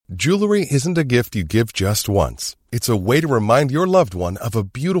Jewelry isn't a gift you give just once. It's a way to remind your loved one of a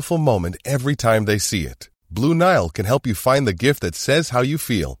beautiful moment every time they see it. Blue Nile can help you find the gift that says how you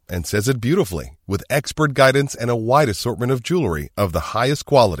feel and says it beautifully, with expert guidance and a wide assortment of jewelry of the highest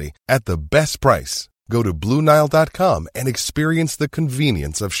quality at the best price. Go to BlueNile.com and experience the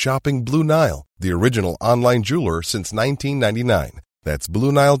convenience of shopping Blue Nile, the original online jeweler since 1999. That's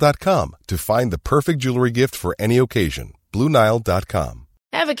BlueNile.com to find the perfect jewelry gift for any occasion. BlueNile.com.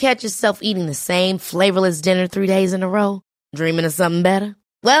 Ever catch yourself eating the same flavorless dinner 3 days in a row? Dreaming of something better?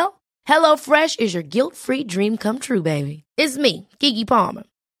 Well, HelloFresh is your guilt-free dream come true, baby. It's me, Keke Palmer.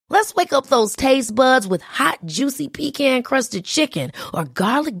 Let's wake up those taste buds with hot, juicy pecan-crusted chicken or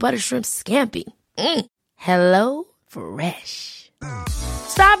garlic butter shrimp scampi. Hello Fresh.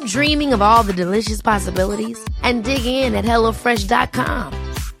 Stop dreaming of all the delicious possibilities and dig in at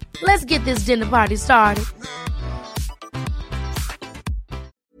HelloFresh.com. Let's get this dinner party started.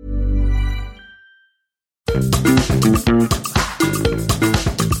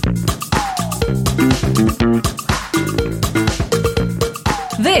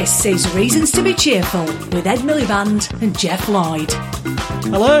 This is Reasons to be Cheerful with Ed Miliband and Jeff Lloyd.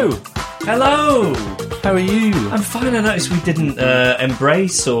 Hello. Hello. How are you? I'm fine. I noticed we didn't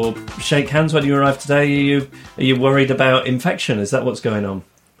embrace or shake hands when you arrived today. Are you worried about infection? Is that what's going on?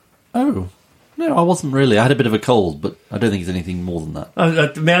 Oh, no, I wasn't really. I had a bit of a cold, but I don't think it's anything more than that.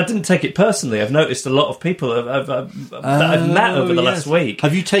 I mean, I didn't take it personally. I've noticed a lot of people that I've met over the last week.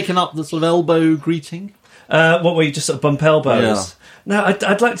 Have you taken up the sort of elbow greeting? What, where you just sort of bump elbows? Yeah. No,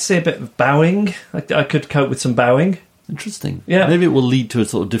 I'd like to see a bit of bowing. I could cope with some bowing. Interesting. Yeah. Maybe it will lead to a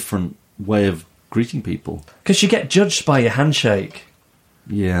sort of different way of greeting people. Because you get judged by your handshake.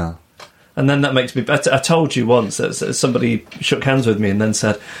 Yeah. And then that makes me... I told you once that somebody shook hands with me and then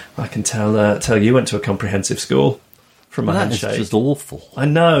said, I can tell you went to a comprehensive school from a handshake. That's just awful. I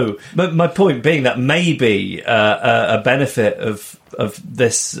know. But my point being that maybe a benefit of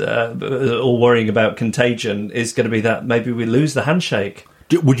this all worrying about contagion is going to be that maybe we lose the handshake.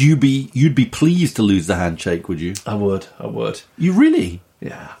 You'd be pleased to lose the handshake, would you? I would. You really?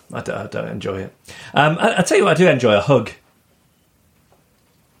 Yeah, I don't enjoy it. I tell you what, I do enjoy a hug.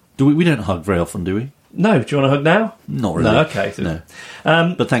 We don't hug very often, do we? No. Do you want a hug now? Not really. No, okay. No.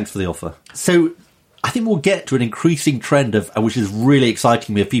 But thanks for the offer. So I think we'll get to an increasing trend of, which is really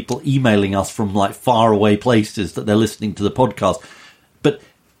exciting me, of people emailing us from like far away places that they're listening to the podcast. But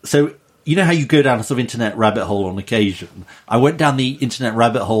so you know how you go down a sort of internet rabbit hole on occasion? I went down the internet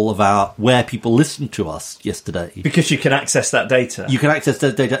rabbit hole of where people listen to us yesterday. Because you can access that data. You can access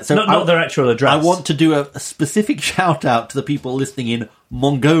that data. So not their actual address. I want to do a specific shout out to the people listening in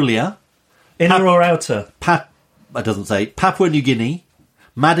Mongolia. Inner or outer? It doesn't say. Papua New Guinea,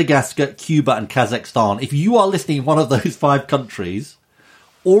 Madagascar, Cuba and Kazakhstan. If you are listening in one of those 5 countries,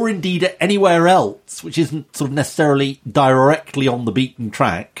 or indeed anywhere else, which isn't sort of necessarily directly on the beaten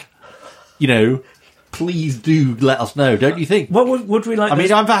track, you know, please do let us know, don't you think? What would we like? I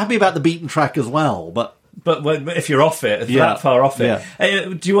mean, I'm happy about the beaten track as well, but if you're off it, that far off it,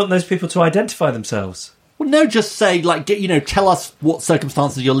 do you want those people to identify themselves? Well, no, just say, like, tell us what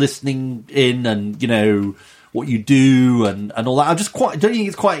circumstances you're listening in and, what you do and all that. Don't you think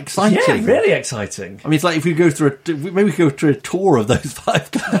it's quite exciting? Yeah, really exciting. I mean, it's like if we go through maybe we go through a tour of those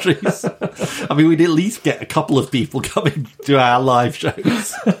 5 countries. I mean, we'd at least get a couple of people coming to our live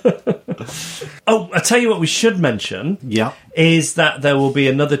shows. Oh, I tell you what we should mention is that there will be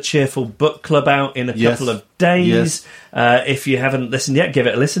another Cheerful Book Club out in a couple of days. If you haven't listened yet, give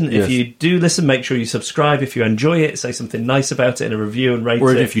it a listen. If you do listen, make sure you subscribe. If you enjoy it, say something nice about it in a review and rate it.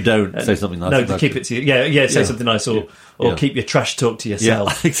 Or if you don't, say something nice about it. No, keep it to you. Say something nice or keep your trash talk to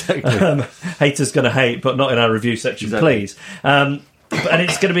yourself. Yeah, exactly. Haters going to hate, but not in our review section, please. And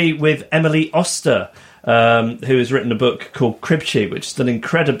it's going to be with Emily Oster, who has written a book called Crib Sheet, which has done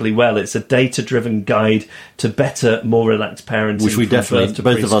incredibly well. It's a data-driven guide to better, more relaxed parenting. Which we definitely, to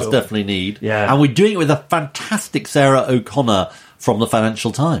both of us, definitely need. Yeah. And we're doing it with a fantastic Sarah O'Connor from the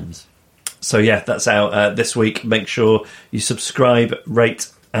Financial Times. So, that's out this week. Make sure you subscribe,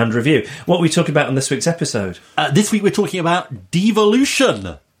 rate and review. What are we talking about on this week's episode? This week we're talking about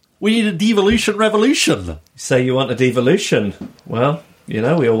devolution. We need a devolution revolution. Say you want a devolution. Well, we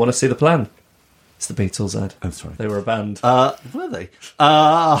all want to see the plan. It's the Beatles, Ed. I'm sorry. They were a band. Were they?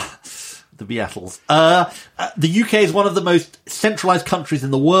 The Beatles. The UK is one of the most centralised countries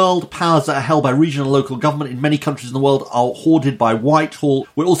in the world. Powers that are held by regional and local government in many countries in the world are hoarded by Whitehall.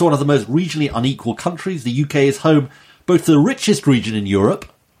 We're also one of the most regionally unequal countries. The UK is home both to the richest region in Europe,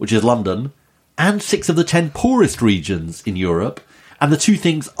 which is London, and 6 of the 10 poorest regions in Europe. And the two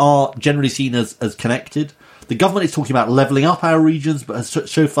things are generally seen as connected. The government is talking about levelling up our regions, but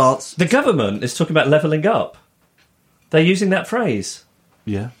so far... The government is talking about levelling up. They're using that phrase.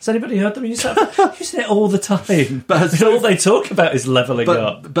 Yeah. Has anybody heard them use that? Using it all the time. But all they talk about is levelling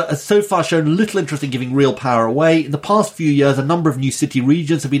up. But has so far shown little interest in giving real power away. In the past few years, a number of new city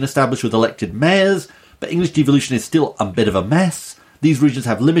regions have been established with elected mayors, but English devolution is still a bit of a mess. These regions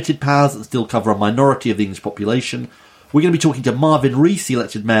have limited powers and still cover a minority of the English population. We're going to be talking to Marvin Rees, the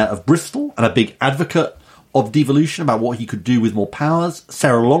elected mayor of Bristol, and a big advocate of devolution, about what he could do with more powers.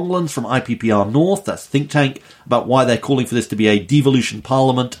 Sarah Longlands from IPPR North, that's think tank, about why they're calling for this to be a devolution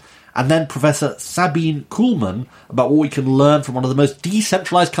parliament. And then Professor Sabine Kuhlmann about what we can learn from one of the most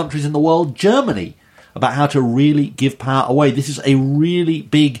decentralised countries in the world, Germany, about how to really give power away. This is a really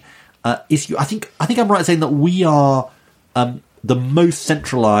big issue. I think I'm right in saying that we are the most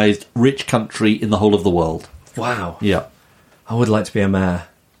centralised rich country in the whole of the world. Wow. Yeah. I would like to be a mayor.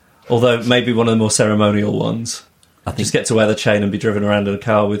 Although maybe one of the more ceremonial ones. I think just get to wear the chain and be driven around in a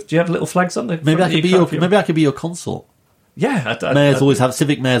car with... Do you have little flags on the Maybe I could be your consort. Yeah.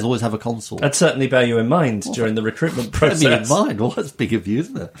 Civic mayors always have a consort. I'd certainly bear you in mind during the recruitment process. Bear me in mind? Well, that's big of you,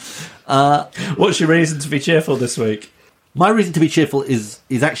 isn't it? What's your reason to be cheerful this week? My reason to be cheerful is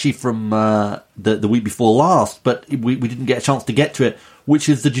actually from the week before last, but we didn't get a chance to get to it, which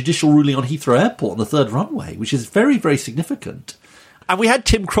is the judicial ruling on Heathrow Airport on the third runway, which is very, very significant. And we had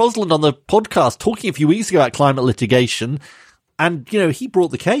Tim Crosland on the podcast talking a few weeks ago about climate litigation, and, he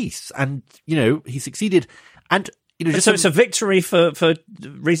brought the case, and, he succeeded. And, so it's a victory for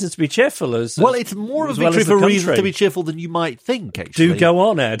reasons to be cheerful. It's more of a victory for reasons to be cheerful than you might think, actually. Do go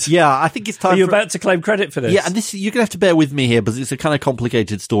on, Ed. Yeah, I think it's time. Are you about to claim credit for this? Yeah, and you're going to have to bear with me here, because it's a kind of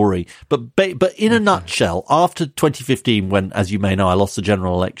complicated story. But in a nutshell, after 2015, when, as you may know, I lost the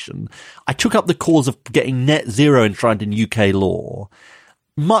general election, I took up the cause of getting net zero enshrined in UK law,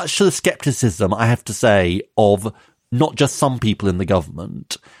 much to the scepticism, I have to say, of not just some people in the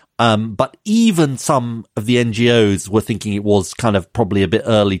government, but even some of the NGOs were thinking it was kind of probably a bit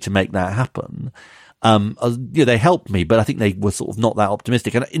early to make that happen. They helped me, but I think they were sort of not that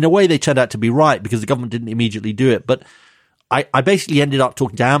optimistic. And in a way, they turned out to be right, because the government didn't immediately do it. But I basically ended up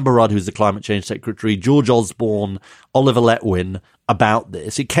talking to Amber Rudd, who's the climate change secretary, George Osborne, Oliver Letwin, about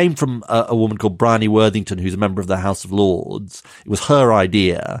this. It came from a woman called Bryony Worthington, who's a member of the House of Lords. It was her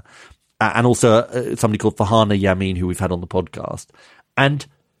idea. And also somebody called Farhana Yameen, who we've had on the podcast. And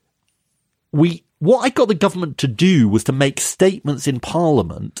what I got the government to do was to make statements in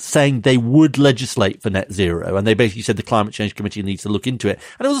Parliament saying they would legislate for net zero. And they basically said the Climate Change Committee needs to look into it.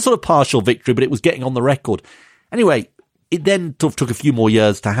 And it was a sort of partial victory, but it was getting on the record. Anyway, it then took a few more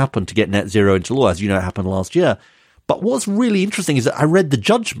years to happen to get net zero into law. As you know, it happened last year. But what's really interesting is that I read the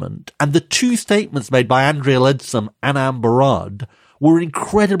judgment, and the two statements made by Andrea Leadsom and Amber Rudd were an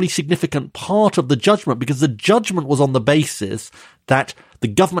incredibly significant part of the judgment, because the judgment was on the basis that the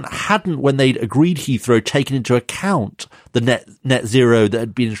government hadn't, when they'd agreed Heathrow, taken into account the net zero that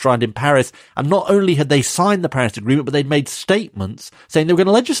had been enshrined in Paris. And not only had they signed the Paris Agreement, but they'd made statements saying they were going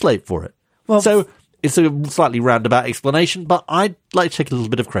to legislate for it. Well, so it's a slightly roundabout explanation, but I'd like to take a little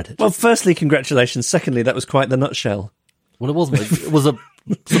bit of credit. Well, firstly, congratulations. Secondly, that was quite the nutshell. Well, it wasn't. It was a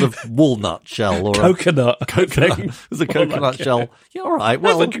sort of walnut shell or coconut. It was a coconut shell. Yeah, all right.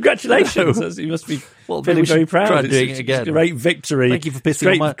 Well, but congratulations. You must be feeling very proud. Try doing it again. It's a great victory. Thank you for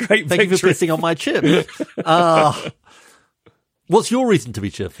pissing on my chip. What's your reason to be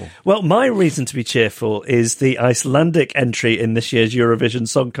cheerful? Well, my reason to be cheerful is the Icelandic entry in this year's Eurovision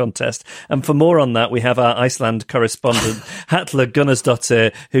Song Contest. And for more on that, we have our Iceland correspondent, Hatla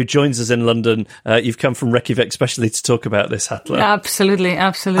Gunnarsdottir, who joins us in London. You've come from Reykjavik especially to talk about this, Hatla. Absolutely.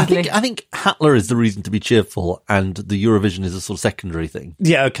 I think Hatla is the reason to be cheerful, and the Eurovision is a sort of secondary thing.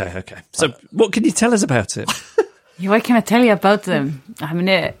 Yeah, okay. So what can you tell us about it? Yeah, what can I tell you about them? I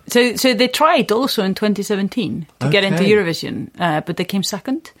mean, so they tried also in 2017 to get into Eurovision, but they came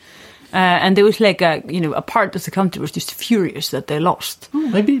second. And there was like a part of the country was just furious that they lost.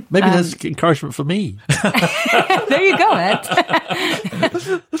 Maybe there's encouragement for me. There you go, Ed.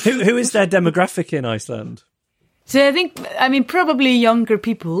 Who is their demographic in Iceland? So I mean, probably younger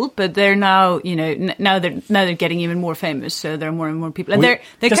people, but they're now, now they're getting even more famous. So there are more and more people, and they're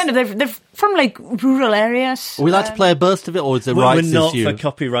from like rural areas. Are we allowed to play a burst of it, or is it rights issue? We're not for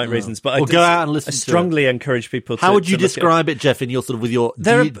copyright reasons, but go out and listen. I strongly encourage people. How would you describe it, Jeff? In your sort of with your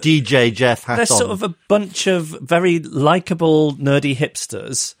DJ Jeff hat on? They're sort of a bunch of very likable, nerdy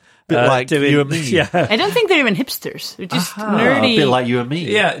hipsters. Like you and me. Yeah. I don't think they're even hipsters. They're just nerdy. A bit like you and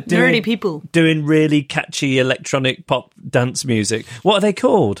me. Yeah, nerdy people. Doing really catchy electronic pop dance music. What are they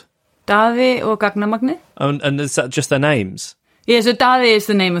called? Davi or Gagnamagne. And is that just their names? Yeah, so Daði is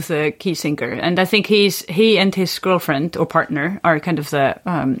the name of the key singer, and I think he and his girlfriend or partner are kind of the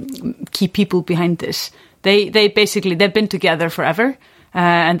key people behind this. They basically, they've been together forever,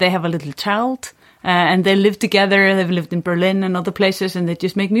 and they have a little child, and they live together. They've lived in Berlin and other places, and they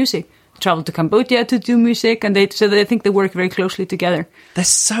just make music. Travel to Cambodia to do music, and they think they work very closely together. They're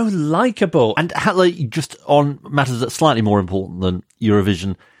so likable. And just on matters that's slightly more important than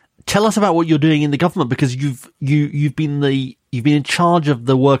Eurovision, tell us about what you're doing in the government, because you've been in charge of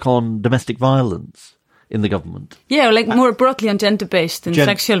the work on domestic violence in the government. Yeah, like more broadly on gender-based and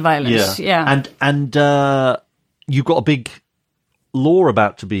sexual violence. Yeah. And you've got a big law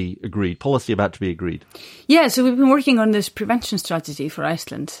about to be agreed, policy about to be agreed. Yeah, so we've been working on this prevention strategy for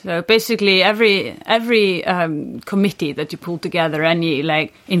Iceland. So basically every committee that you pull together, any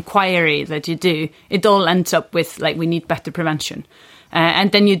like inquiry that you do, it all ends up with like, we need better prevention.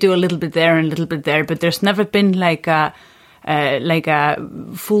 And then you do a little bit there and a little bit there, but there's never been like a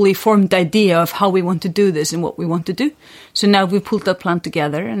fully formed idea of how we want to do this and what we want to do. So now we've pulled that plan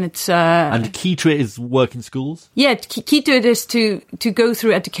together, and it's and key to it is work in schools. Yeah, key to it is to go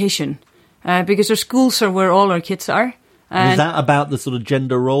through education, because our schools are where all our kids are. And is that about the sort of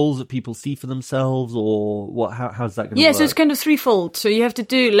gender roles that people see for themselves, or what? How's that going to work? Yeah, so it's kind of threefold. So you have to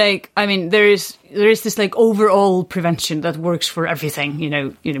do there is this like overall prevention that works for everything.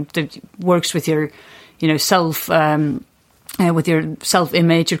 That works with your, self. With your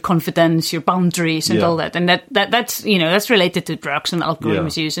self-image, your confidence, your boundaries, and all that, and that's related to drugs and alcohol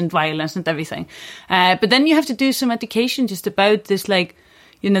misuse and violence and everything. But then you have to do some education just about this, like,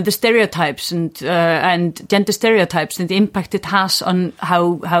 the stereotypes and gender stereotypes and the impact it has on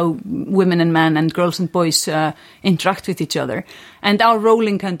how women and men and girls and boys interact with each other, and our role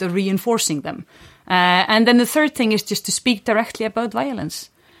in kind of reinforcing them. And then the third thing is just to speak directly about violence.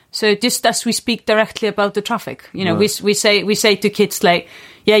 So just as we speak directly about the traffic, right. we say to kids like,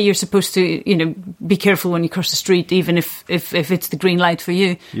 yeah, you're supposed to, be careful when you cross the street, even if it's the green light for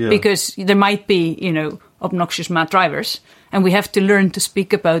you, because there might be, obnoxious mad drivers, and we have to learn to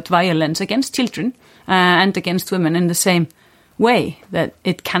speak about violence against children and against women in the same way that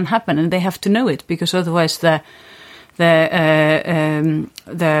it can happen, and they have to know it, because otherwise the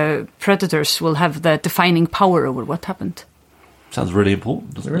predators will have the defining power over what happened. Sounds really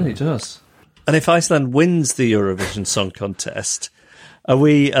important, doesn't it? It really does. And if Iceland wins the Eurovision Song Contest,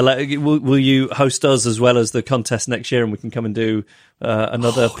 will you host us as well as the contest next year, and we can come and do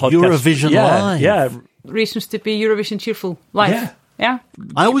another podcast? Eurovision Live. Yeah. Reasons to be Eurovision cheerful live. Yeah.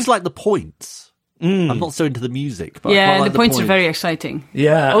 I always like the points. I'm not so into the music, but I like the points are very exciting.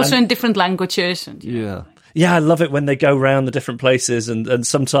 Yeah. Also in different languages. And, Yeah, I love it when they go around the different places, and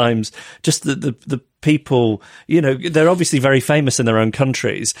sometimes just the people, they're obviously very famous in their own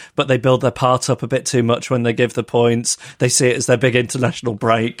countries, but they build their part up a bit too much when they give the points. They see it as their big international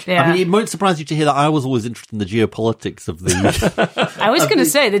break. Yeah. I mean, it won't surprise you to hear that I was always interested in the geopolitics of the... I was going to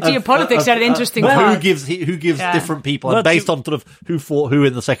say, the geopolitics are an interesting part. Who gives different people, and based on sort of who fought who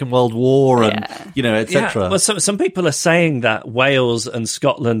in the Second World War, and, etc. Yeah. Well, some people are saying that Wales and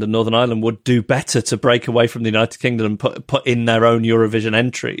Scotland and Northern Ireland would do better to break away from the United Kingdom and put in their own Eurovision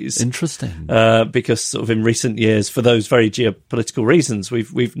entries. Interesting. Because sort of in recent years, for those very geopolitical reasons,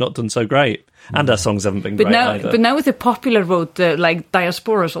 we've not done so great, and our songs haven't been great either. But now with the popular vote,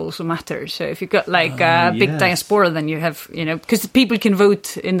 diasporas also matter. So if you've got a big diaspora, then you have, because people can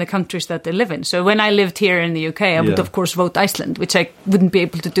vote in the countries that they live in. So when I lived here in the UK, I would of course vote Iceland, which I wouldn't be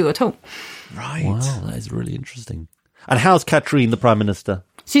able to do at home. Right. Wow, that is really interesting. And how's Catherine, the Prime Minister?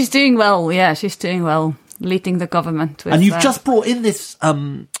 She's doing well. Yeah, she's doing well, leading the government. And you've just brought in this...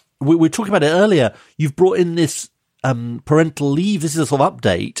 we were talking about it earlier. You've brought in this parental leave. This is a sort of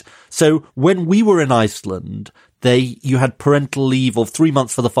update. So when we were in Iceland, you had parental leave of 3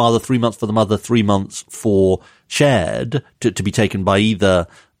 months for the father, 3 months for the mother, 3 months for shared to be taken by either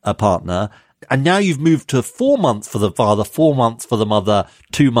a partner. And now you've moved to 4 months for the father, 4 months for the mother,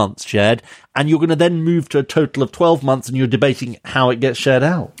 2 months shared. And you're going to then move to a total of 12 months, and you're debating how it gets shared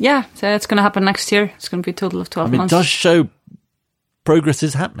out. Yeah, so it's going to happen next year. It's going to be a total of 12 months. It does show progress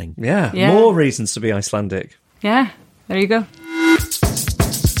is happening. Yeah, more reasons to be Icelandic. Yeah, there you go.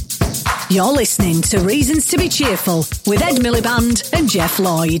 You're listening to Reasons to be Cheerful with Ed Miliband and Jeff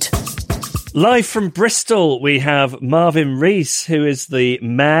Lloyd. Live from Bristol, we have Marvin Rees, who is the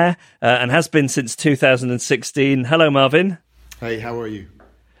mayor and has been since 2016. Hello, Marvin. Hey, how are you?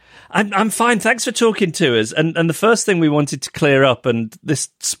 I'm fine. Thanks for talking to us. And the first thing we wanted to clear up, and this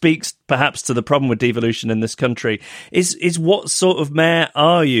speaks perhaps to the problem with devolution in this country, is what sort of mayor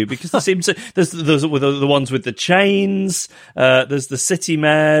are you? Because there seems to, there's the ones with the chains, there's the city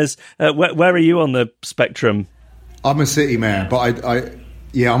mayors. Where are you on the spectrum? I'm a city mayor, but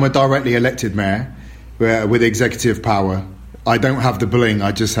I'm a directly elected mayor with executive power. I don't have the bling,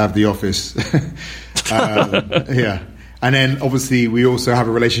 I just have the office. Yeah. And then obviously we also have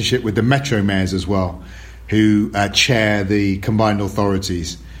a relationship with the metro mayors as well, who chair the combined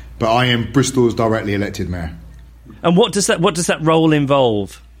authorities. But I am Bristol's directly elected mayor. And what does that role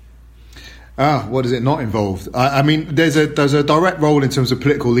involve? What does it not involve? I mean, there's a direct role in terms of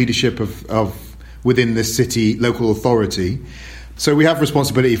political leadership of within the city local authority. So we have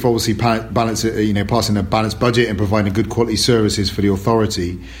responsibility for obviously passing a balanced budget and providing good quality services for the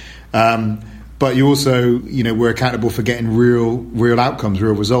authority. But you also, we're accountable for getting real outcomes,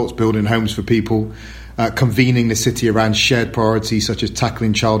 real results, building homes for people, convening the city around shared priorities such as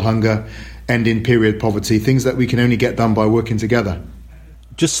tackling child hunger, ending period poverty, things that we can only get done by working together.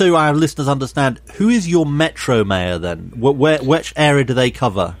 Just so our listeners understand, who is your metro mayor then? Which area do they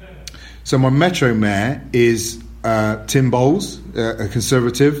cover? So my metro mayor is Tim Bowles, a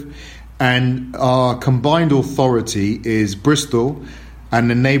Conservative, and our combined authority is Bristol and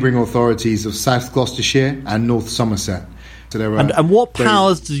the neighbouring authorities of South Gloucestershire and North Somerset. So and what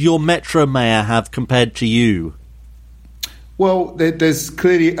powers does your metro mayor have compared to you? Well, there's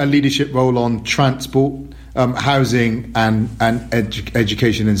clearly a leadership role on transport, housing and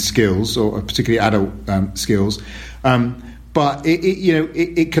education and skills, or particularly adult skills. But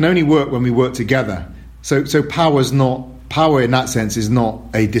it can only work when we work together. So power in that sense is not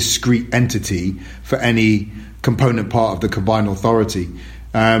a discrete entity for any component part of the combined authority.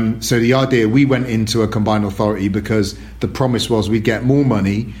 So the idea, we went into a combined authority because the promise was we'd get more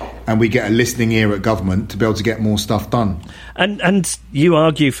money and we get a listening ear at government to be able to get more stuff done. And you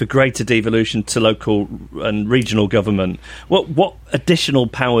argue for greater devolution to local and regional government. What additional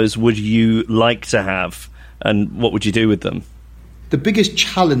powers would you like to have, and what would you do with them? The biggest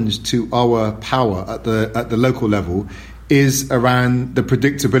challenge to our power at the local level is around the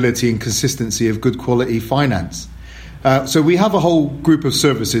predictability and consistency of good quality finance. So we have a whole group of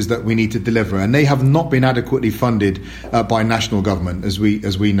services that we need to deliver, and they have not been adequately funded by national government, as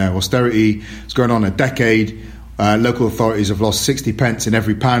we know. Austerity has gone on a decade. Local authorities have lost 60 pence in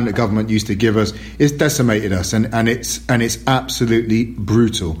every pound that government used to give us. It's decimated us, and it's absolutely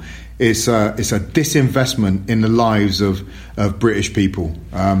brutal. It's a disinvestment in the lives of British people,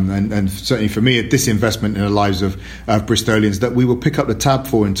 and certainly for me, a disinvestment in the lives of Bristolians that we will pick up the tab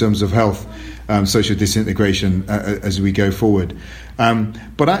for in terms of health, social disintegration as we go forward.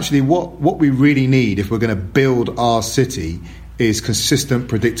 But actually, what we really need if we're going to build our city is consistent,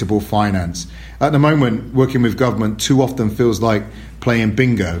 predictable finance. At the moment, working with government too often feels like playing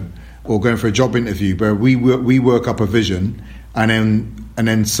bingo or going for a job interview, where we work up a vision, and then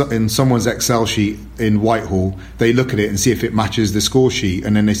in someone's Excel sheet in Whitehall, they look at it and see if it matches the score sheet,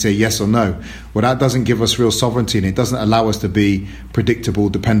 and then they say yes or no. Well, that doesn't give us real sovereignty, and it doesn't allow us to be predictable,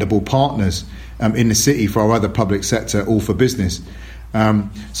 dependable partners in the city for our other public sector, all for business.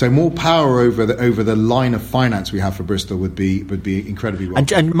 So more power over the line of finance we have for Bristol would be incredibly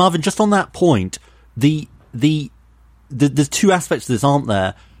welcome. And Marvin, just on that point, there's two aspects to this, aren't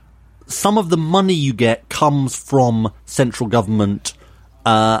there? Some of the money you get comes from central government,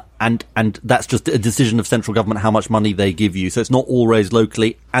 and that's just a decision of central government how much money they give you. So it's not all raised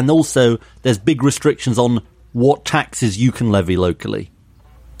locally, and also there's big restrictions on what taxes you can levy locally.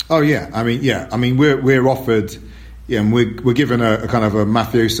 Oh yeah, I mean we're offered. Yeah, and we're given a kind of a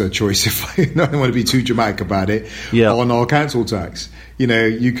mafioso choice, if I don't want to be too dramatic about it, on our council tax. You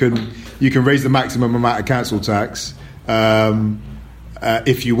can raise the maximum amount of council tax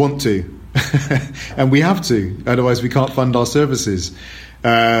if you want to, and we have to. Otherwise, we can't fund our services.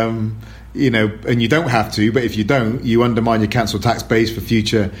 And you don't have to, but if you don't, you undermine your council tax base for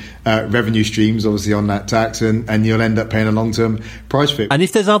future revenue streams, obviously, on that tax, and you'll end up paying a long-term price for it. And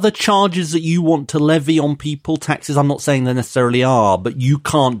if there's other charges that you want to levy on people, taxes, I'm not saying there necessarily are, but you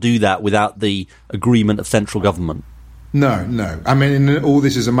can't do that without the agreement of central government. No. I mean, all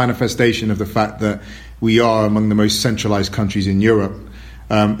this is a manifestation of the fact that we are among the most centralised countries in Europe,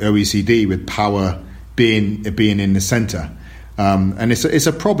 OECD, with power being in the centre. And it's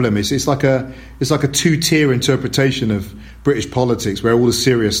a problem. It's like a two-tier interpretation of British politics, where all the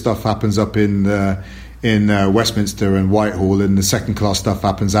serious stuff happens up in Westminster and Whitehall, and the second-class stuff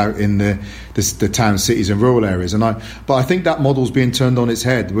happens out in the town, cities, and rural areas. But I think that model's being turned on its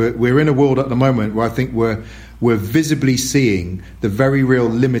head. We're in a world at the moment where I think we're visibly seeing the very real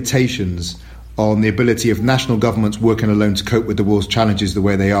limitations on the ability of national governments working alone to cope with the world's challenges the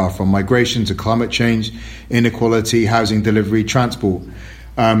way they are, from migration to climate change, inequality, housing delivery, transport.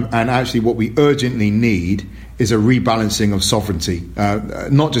 And actually what we urgently need is a rebalancing of sovereignty,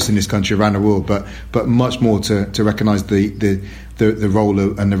 not just in this country, around the world, but much more to recognise the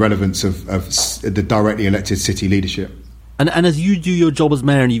role and the relevance of the directly elected city leadership. And as you do your job as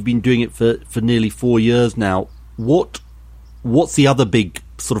mayor, and you've been doing it for nearly 4 years now, what's the other big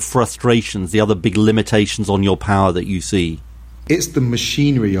sort of frustrations, the other big limitations on your power that you see? It's the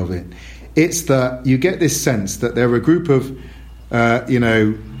machinery of it. It's that you get this sense that there are a group of,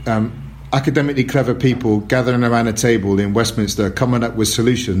 academically clever people gathering around a table in Westminster, coming up with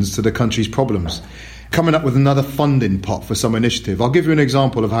solutions to the country's problems, coming up with another funding pot for some initiative. I'll give you an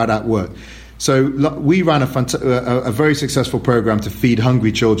example of how that worked. So we ran a very successful programme to feed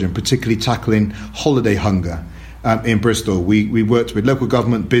hungry children, particularly tackling holiday hunger in Bristol. We worked with local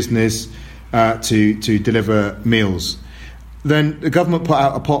government, business to deliver meals. Then the government put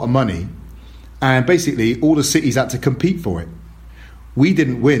out a pot of money, and basically all the cities had to compete for it. We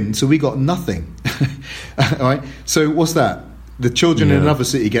didn't win, so we got nothing. All right? So what's that? The children in another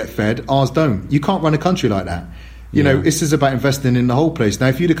city get fed, ours don't. You can't run a country like that. You know, this is about investing in the whole place. Now,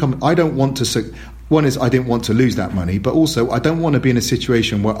 if you'd have come, I don't want to. One is I didn't want to lose that money, but also I don't want to be in a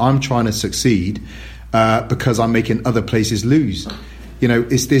situation where I'm trying to succeed because I'm making other places lose. You know,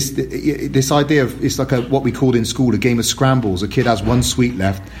 it's this idea of, it's like what we called in school a game of scrambles. A kid has one sweet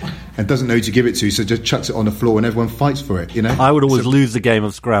left and doesn't know who to give it to, so just chucks it on the floor and everyone fights for it, you know? I would always lose the game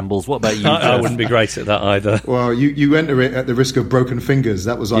of scrambles. What about you? I wouldn't be great at that either. Well, you enter it at the risk of broken fingers.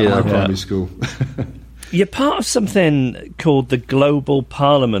 That was like my primary school. You're part of something called the Global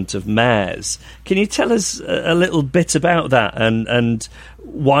Parliament of Mayors. Can you tell us a little bit about that and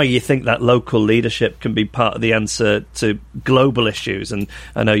why you think that local leadership can be part of the answer to global issues? And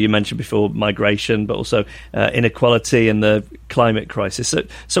I know you mentioned before migration, but also inequality and the climate crisis.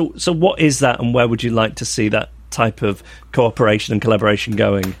 So what is that, and where would you like to see that type of cooperation and collaboration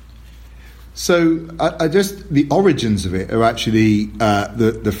going? So the origins of it are actually,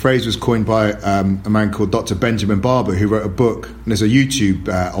 the phrase was coined by a man called Dr. Benjamin Barber, who wrote a book, and there's a YouTube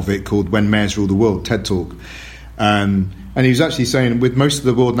of it called When Mayors Rule the World, TED Talk. And he was actually saying, with most of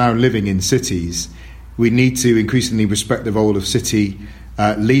the world now living in cities, we need to increasingly respect the role of city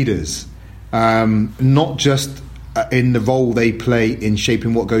leaders, not just in the role they play in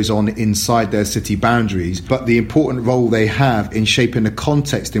shaping what goes on inside their city boundaries, but the important role they have in shaping the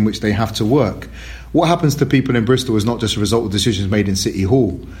context in which they have to work. What happens to people in Bristol is not just a result of decisions made in City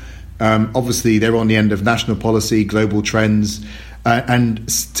Hall. Obviously, they're on the end of national policy, global trends, and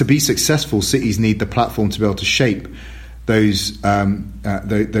to be successful, cities need the platform to be able to shape those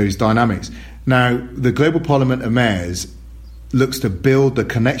dynamics. Now, the Global Parliament of Mayors looks to build the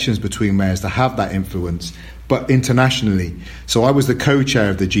connections between mayors to have that influence, but internationally. So I was the co-chair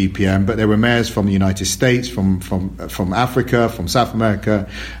of the GPM, but there were mayors from the United States, from Africa, from South America,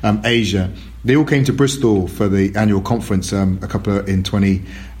 Asia. They all came to Bristol for the annual conference in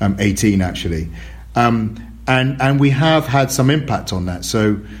 2018, actually. And we have had some impact on that.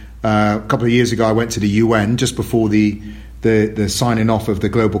 So a couple of years ago, I went to the UN just before the signing off of the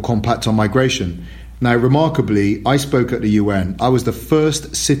Global Compact on Migration. Now, remarkably, I spoke at the UN. I was the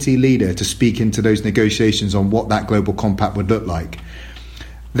first city leader to speak into those negotiations on what that global compact would look like.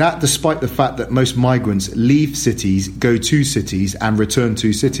 That, despite the fact that most migrants leave cities, go to cities, and return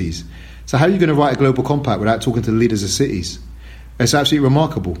to cities. So how are you going to write a global compact without talking to the leaders of cities? It's absolutely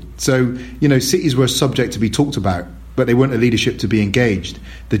remarkable. So, you know, cities were a subject to be talked about, but they weren't a leadership to be engaged.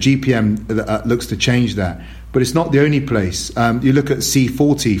 The GPM looks to change that. But it's not the only place. You look at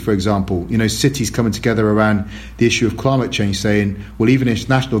C40, for example, you know, cities coming together around the issue of climate change, saying, well, even if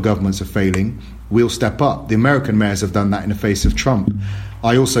national governments are failing, we'll step up. The American mayors have done that in the face of Trump.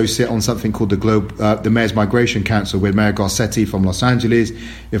 I also sit on something called the Mayors Migration Council with Mayor Garcetti from Los Angeles,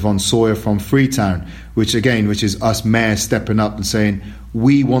 Yvonne Sawyer from Freetown, which is us mayors stepping up and saying,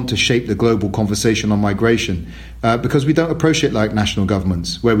 we want to shape the global conversation on migration because we don't approach it like national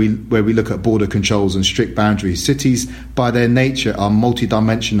governments, where we look at border controls and strict boundaries. Cities, by their nature, are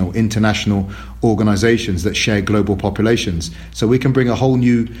multidimensional international organisations that share global populations. So we can bring a whole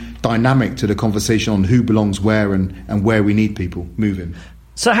new dynamic to the conversation on who belongs where and where we need people moving.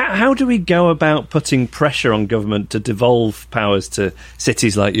 So how do we go about putting pressure on government to devolve powers to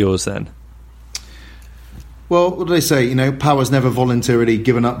cities like yours then? Well, what do they say? You know, power's never voluntarily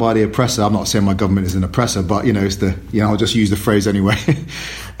given up by the oppressor. I'm not saying my government is an oppressor, but I'll just use the phrase anyway.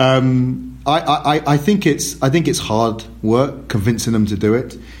 I think it's hard work convincing them to do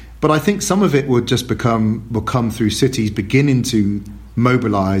it, but I think some of it will come through cities beginning to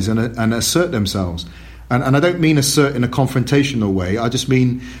mobilise and assert themselves. And I don't mean assert in a confrontational way. I just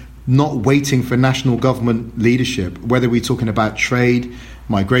mean not waiting for national government leadership, whether we're talking about trade,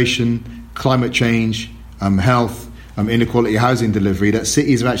 migration, climate change, health, inequality housing delivery, that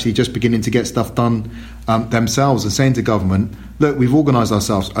cities are actually just beginning to get stuff done themselves and saying to government, look, we've organised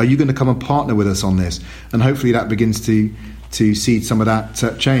ourselves. Are you going to come and partner with us on this? And hopefully that begins to see some of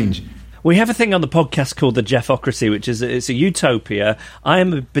that change. We have a thing on the podcast called the Jeffocracy, which is it's a utopia. I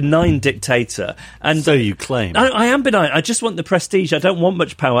am a benign dictator, and so you claim. I am benign. I just want the prestige. I don't want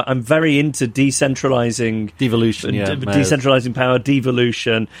much power. I'm very into decentralising power,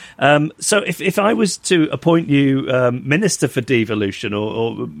 devolution. So if I was to appoint you Minister for Devolution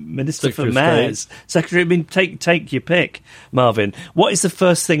or Minister for Mayors, Secretary, I mean, take your pick, Marvin. What is the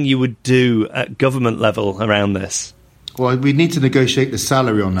first thing you would do at government level around this? Well, we need to negotiate the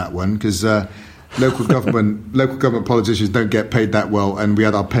salary on that one because local government politicians don't get paid that well, and we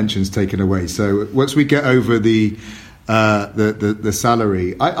had our pensions taken away. So once we get over the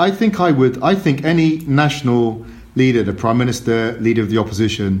salary, I think any national leader, the Prime Minister, leader of the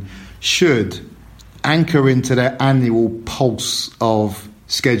opposition, should anchor into their annual pulse of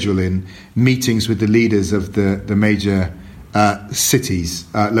scheduling meetings with the leaders of the major cities,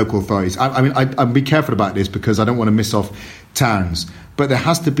 local authorities. I'll be careful about this because I don't want to miss off towns, but there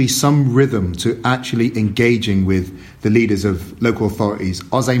has to be some rhythm to actually engaging with the leaders of local authorities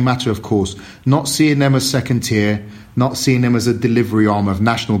as a matter of course, not seeing them as second tier, not seeing them as a delivery arm of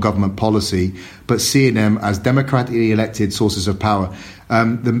national government policy, but seeing them as democratically elected sources of power.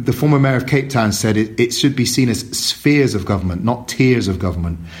 The former mayor of Cape Town said it should be seen as spheres of government, not tiers of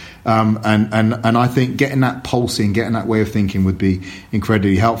government. And I think getting that pulsing, getting that way of thinking would be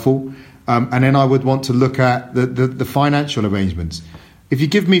incredibly helpful. And then I would want to look at the financial arrangements. If you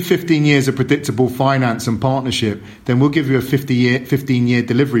give me 15 years of predictable finance and partnership, then we'll give you a 15-year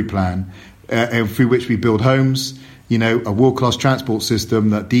delivery plan through which we build homes, a world-class transport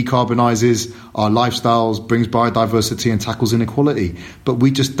system that decarbonises our lifestyles, brings biodiversity and tackles inequality. But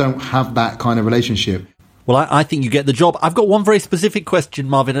we just don't have that kind of relationship. Well, I think you get the job. I've got one very specific question,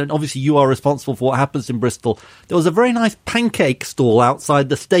 Marvin, and obviously you are responsible for what happens in Bristol. There was a very nice pancake stall outside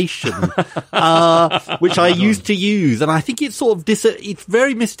the station, which I used to use, and I think it's sort of it's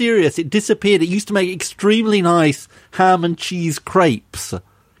very mysterious. It disappeared. It used to make extremely nice ham and cheese crepes.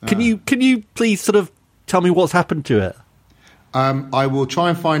 Can you please sort of tell me what's happened to it? I will try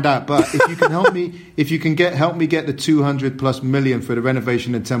and find out, but if you can help me, help me get the 200+ million for the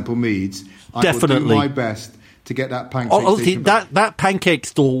renovation in Temple Meads, I will do my best to get that pancake. Honestly, that pancake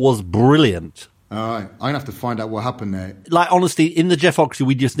stall was brilliant. All right, I'm gonna have to find out what happened there. Like honestly, in the Jeffocracy,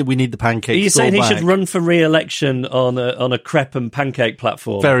 we need the pancake. Are you stall saying back. He should run for re-election on a crepe and pancake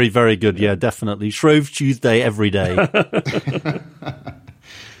platform? Very, very good. Yeah, definitely. Shrove Tuesday every day.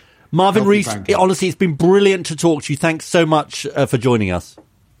 Marvin Rees, honestly, it's been brilliant to talk to you. Thanks so much for joining us.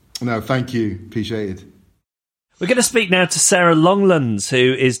 No, thank you. Appreciate it. We're going to speak now to Sarah Longlands,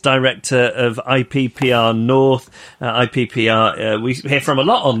 who is Director of IPPR North. IPPR, we hear from a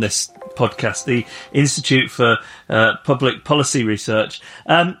lot on this podcast, the Institute for Public Policy Research.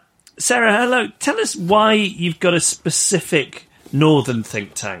 Sarah, hello. Tell us why you've got a specific northern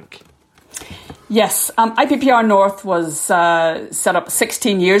think tank. Yes, IPPR North was set up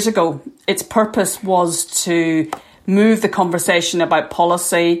 16 years ago. Its purpose was to move the conversation about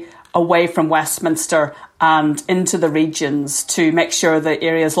policy away from Westminster and into the regions to make sure that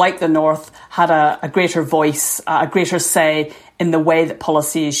areas like the North had a greater voice, a greater say in the way that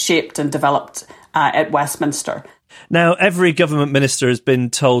policy is shaped and developed at Westminster. Now, every government minister has been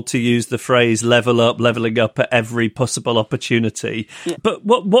told to use the phrase levelling up at every possible opportunity. Yeah. But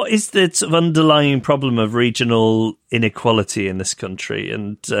what is the sort of underlying problem of regional inequality in this country?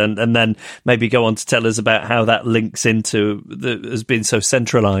 And then maybe go on to tell us about how that links into has been so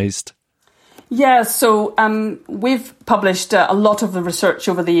centralised. Yeah, so we've published a lot of the research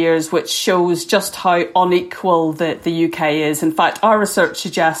over the years which shows just how unequal the UK is. In fact, our research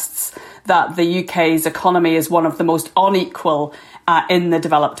suggests that the UK's economy is one of the most unequal in the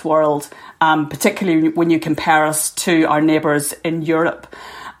developed world, particularly when you compare us to our neighbours in Europe.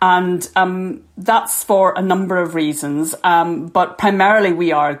 And that's for a number of reasons. But primarily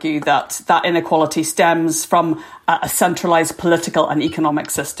we argue that inequality stems from a centralised political and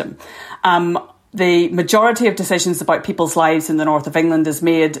economic system. The majority of decisions about people's lives in the north of England is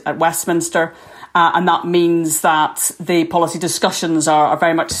made at Westminster. And that means that the policy discussions are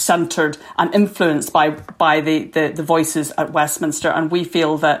very much centred and influenced by the voices at Westminster. And we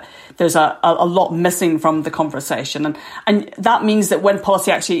feel that there's a lot missing from the conversation. And that means that when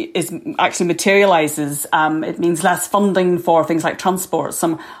policy actually materialises, it means less funding for things like transport.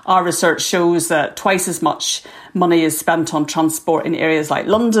 Our research shows that twice as much money is spent on transport in areas like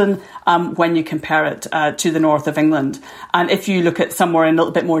London when you compare it to the north of England. And if you look at somewhere in a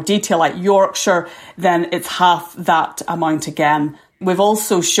little bit more detail like Yorkshire, then it's half that amount again. We've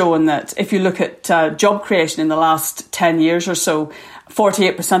also shown that if you look at job creation in the last 10 years or so,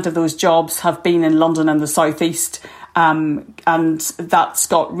 48% of those jobs have been in London and the South East. And that's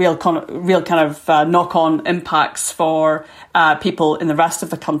got real kind of knock-on impacts for people in the rest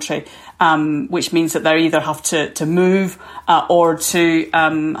of the country, which means that they either have to move or to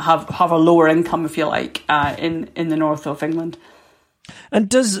have a lower income, if you like, in the north of England. And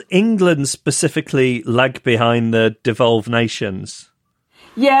does England specifically lag behind the devolved nations?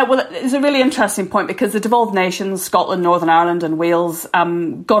 Yeah, well, it's a really interesting point because the devolved nations, Scotland, Northern Ireland and Wales,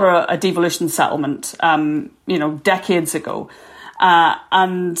 got a devolution settlement, decades ago.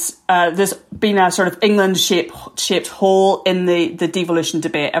 And there's been a sort of England-shaped hole in the devolution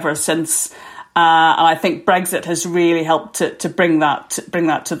debate ever since. And I think Brexit has really helped to bring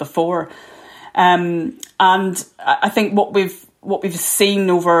that to the fore. And I think what we've seen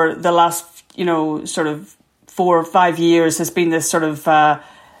over the last, sort of 4 or 5 years has been this sort of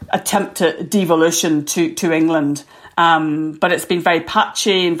attempt at devolution to England. But it's been very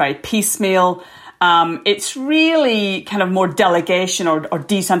patchy and very piecemeal. It's really kind of more delegation or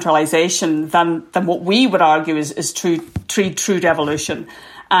decentralisation than what we would argue is true devolution.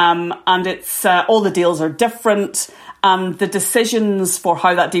 And it's all the deals are different. And the decisions for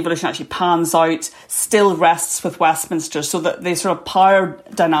how that devolution actually pans out still rests with Westminster, so that the sort of power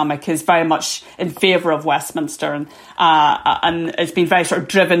dynamic is very much in favour of Westminster, and it's been very sort of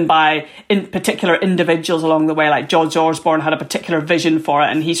driven by in particular individuals along the way. Like George Osborne had a particular vision for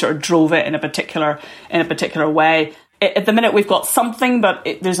it, and he sort of drove it in a particular way. At the minute, we've got something, but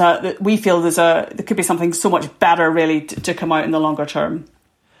we feel there could be something so much better really to come out in the longer term.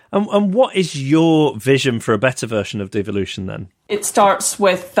 And what is your vision for a better version of devolution then? It starts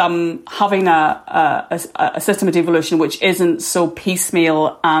with having a system of devolution which isn't so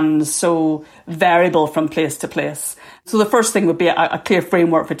piecemeal and so variable from place to place. So the first thing would be a clear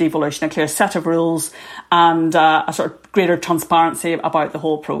framework for devolution, a clear set of rules, and a sort of greater transparency about the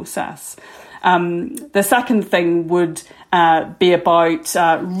whole process. The second thing would be about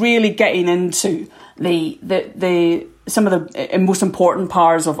really getting into some of the most important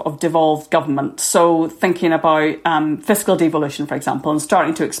powers of devolved government. So thinking about fiscal devolution, for example, and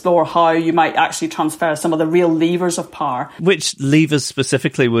starting to explore how you might actually transfer some of the real levers of power. Which levers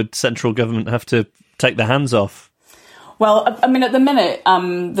specifically would central government have to take their hands off? Well, I mean, at the minute,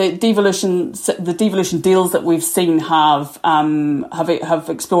 the devolution deals that we've seen have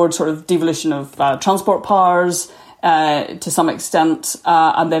explored sort of devolution of transport powers, to some extent,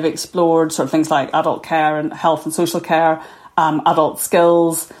 and they've explored sort of things like adult care and health and social care, adult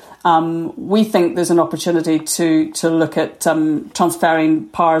skills. We think there's an opportunity to look at transferring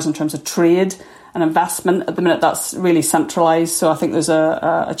powers in terms of trade and investment. At the minute, that's really centralised, so I think there's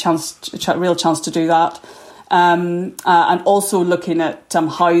a real chance to do that. And also looking at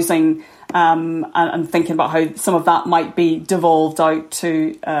housing and thinking about how some of that might be devolved out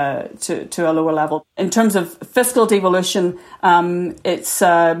to a lower level. In terms of fiscal devolution, it's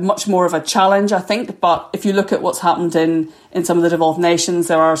much more of a challenge, I think. But if you look at what's happened in some of the devolved nations,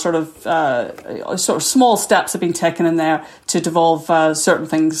 there are sort of small steps have been taken in there to devolve certain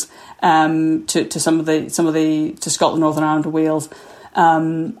things to Scotland, Northern Ireland, and Wales.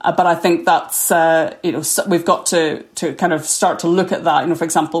 But I think that's, we've got to kind of start to look at that. For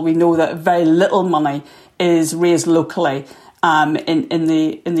example, we know that very little money is raised locally in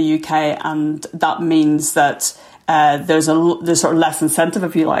the UK, and that means that there's sort of less incentive,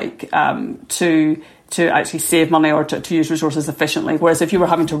 if you like, to actually save money or to use resources efficiently. Whereas if you were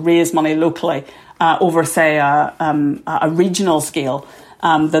having to raise money locally over, say, a regional scale,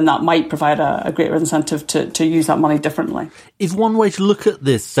 then that might provide a greater incentive to use that money differently. Is one way to look at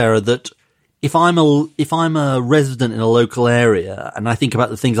this, Sarah, that if I'm a resident in a local area and I think about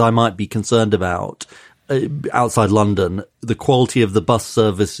the things I might be concerned about outside London, the quality of the bus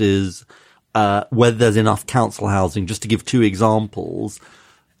services, whether there's enough council housing, just to give two examples,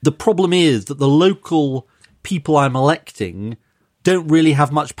 the problem is that the local people I'm electing don't really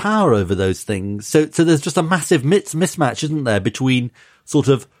have much power over those things. So there's just a massive mismatch, isn't there, between sort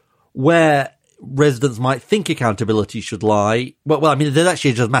of where residents might think accountability should lie. Well, I mean, there's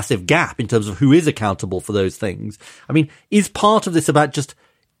actually just a massive gap in terms of who is accountable for those things. I mean, is part of this about just,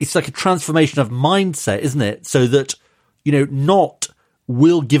 it's like a transformation of mindset, isn't it? So that, not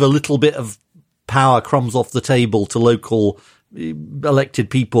will give a little bit of power, crumbs off the table to local elected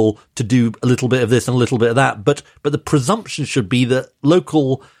people to do a little bit of this and a little bit of that. But the presumption should be that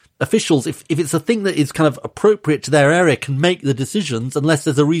local officials, if it's a thing that is kind of appropriate to their area, can make the decisions unless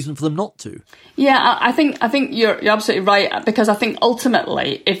there's a reason for them not to. Yeah, I think you're absolutely right, because I think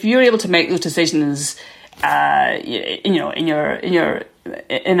ultimately, if you're able to make those decisions, on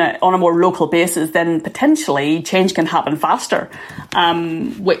a more local basis, then potentially change can happen faster,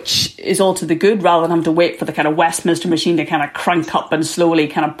 which is all to the good, rather than having to wait for the kind of Westminster machine to kind of crank up and slowly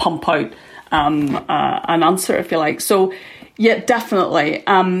kind of pump out an answer, if you like. So, yeah, definitely.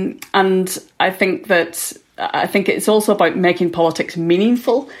 And I think it's also about making politics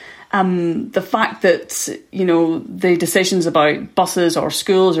meaningful. The fact that, the decisions about buses or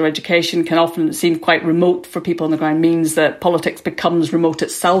schools or education can often seem quite remote for people on the ground means that politics becomes remote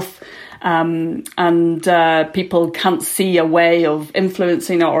itself. And people can't see a way of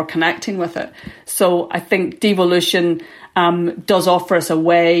influencing it or connecting with it. So I think devolution does offer us a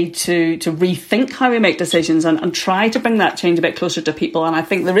way to rethink how we make decisions and try to bring that change a bit closer to people. And I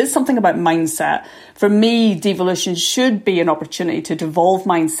think there is something about mindset. For me, devolution should be an opportunity to devolve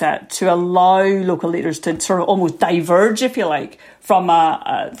mindset, to allow local leaders to sort of almost diverge, if you like, from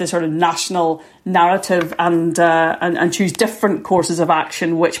the sort of national narrative and choose different courses of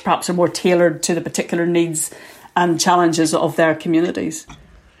action which perhaps are more tailored to the particular needs and challenges of their communities.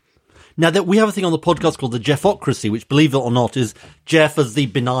 Now, that we have a thing on the podcast called the Jeffocracy, which, believe it or not, is Jeff as the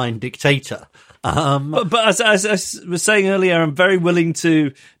benign dictator. But as I was saying earlier, I'm very willing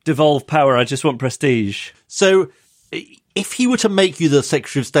to devolve power. I just want prestige. So if he were to make you the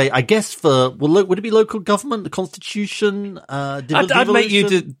Secretary of State, I guess would it be local government, the Constitution? I'd make you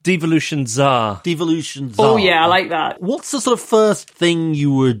the devolution czar. Devolution czar. Oh, yeah, I like that. What's the sort of first thing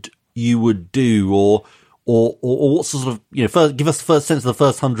you would do, or what's the sort of, give us the first sense of the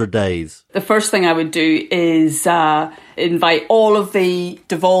first 100 days? The first thing I would do is invite all of the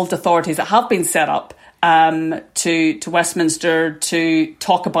devolved authorities that have been set up to Westminster to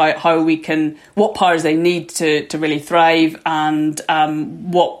talk about what powers they need to really thrive, and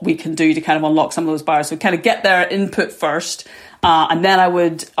what we can do to kind of unlock some of those powers. So kind of get their input first. And then I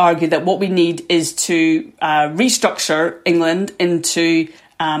would argue that what we need is to restructure England into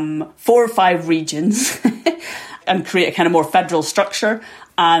 4 or 5 regions and create a kind of more federal structure.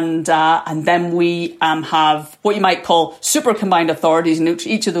 And then we have what you might call super combined authorities in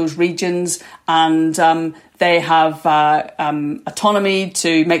each of those regions. And they have autonomy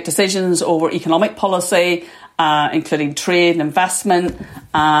to make decisions over economic policy, including trade and investment,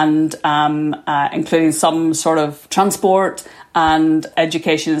 and including some sort of transport and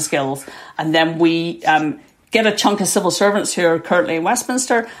education and skills. And then we get a chunk of civil servants who are currently in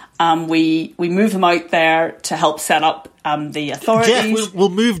Westminster. We move them out there to help set up the authorities. Jeff, we'll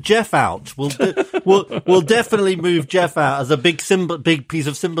move Jeff out. We'll definitely move Jeff out as a big piece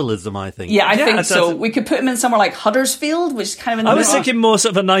of symbolism, I think. Yeah, I think so. We could put him in somewhere like Huddersfield, which is kind of in the I was thinking more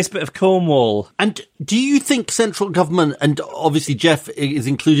sort of a nice bit of Cornwall. And do you think central government, and obviously Jeff is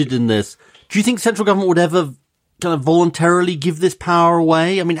included in this, do you think central government would ever kind of voluntarily give this power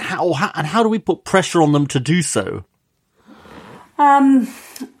away? I mean, how do we put pressure on them to do so? Whoever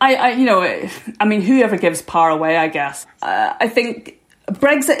gives power away, I guess. I think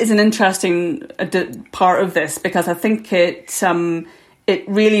Brexit is an interesting part of this, because I think it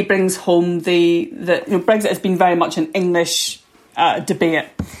really brings home Brexit has been very much an English debate.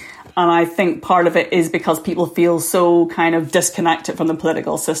 And I think part of it is because people feel so kind of disconnected from the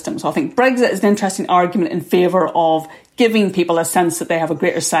political system. So I think Brexit is an interesting argument in favour of giving people a sense that they have a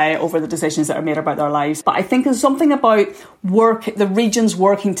greater say over the decisions that are made about their lives. But I think there's something about the regions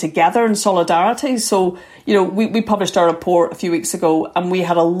working together in solidarity. So, we published our report a few weeks ago, and we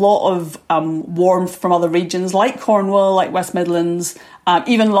had a lot of warmth from other regions like Cornwall, like West Midlands,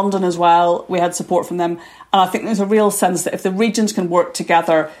 even London as well. We had support from them. And I think there's a real sense that if the regions can work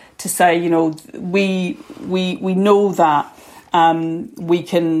together to say, we know that we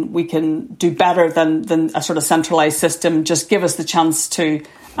can do better than a sort of centralised system. Just give us the chance to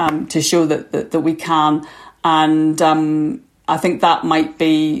show that we can. And I think that might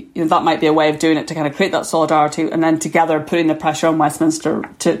be a way of doing it, to kind of create that solidarity, and then together putting the pressure on Westminster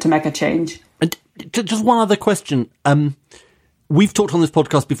to make a change. And just one other question. We've talked on this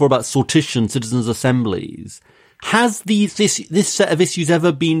podcast before about sortition, citizens' assemblies. Has this set of issues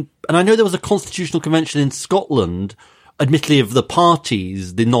ever been, and I know there was a constitutional convention in Scotland, admittedly of the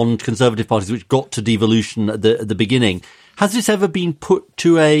parties, the non-conservative parties, which got to devolution at the beginning. Has this ever been put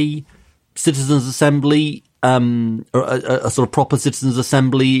to a citizens' assembly, or a sort of proper citizens'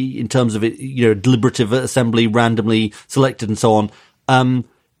 assembly in terms of it, deliberative assembly, randomly selected and so on,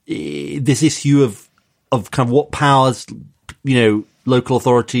 this issue of kind of what powers, local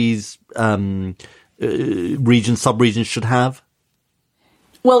authorities, regions, sub-regions should have?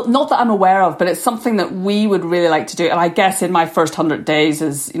 Well, not that I'm aware of, but it's something that we would really like to do. And I guess in my first 100 days,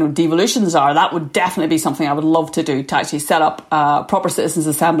 as devolutions are, that would definitely be something I would love to do, to actually set up a proper citizens'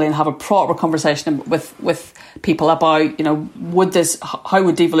 assembly and have a proper conversation with people about, how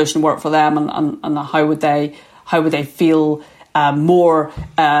would devolution work for them, and how would they feel more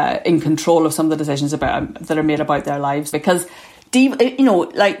in control of some of the decisions that are made about their lives. Because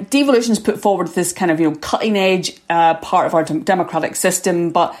devolution is put forward as this kind of, cutting edge part of our democratic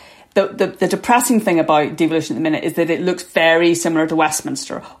system. But the depressing thing about devolution at the minute is that it looks very similar to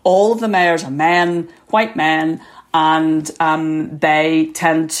Westminster. All of the mayors are men, white men, and they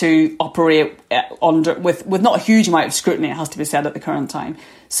tend to operate with not a huge amount of scrutiny, it has to be said, at the current time.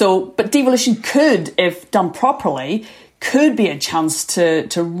 But devolution could, if done properly, could be a chance to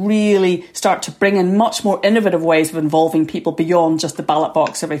really start to bring in much more innovative ways of involving people beyond just the ballot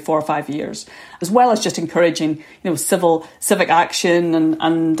box every 4 or 5 years, as well as just encouraging, civic action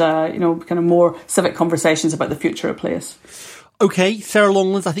and kind of more civic conversations about the future of place. Okay, Sarah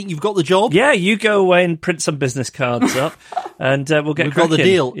Longlands, I think you've got the job. Yeah, you go away and print some business cards up, and we'll get cracking. We've got the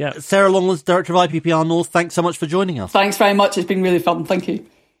deal. Yeah. Sarah Longlands, Director of IPPR North, thanks so much for joining us. Thanks very much. It's been really fun. Thank you.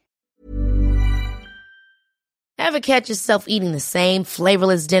 Ever catch yourself eating the same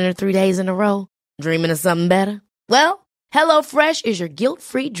flavorless dinner 3 days in a row? Dreaming of something better? Well, HelloFresh is your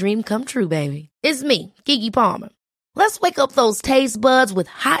guilt-free dream come true, baby. It's me, Keke Palmer. Let's wake up those taste buds with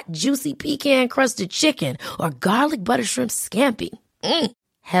hot, juicy pecan-crusted chicken or garlic butter shrimp scampi.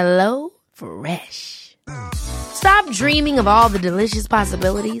 Hello Fresh. Stop dreaming of all the delicious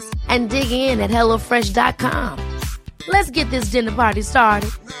possibilities and dig in at HelloFresh.com. Let's get this dinner party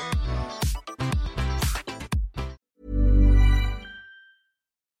started.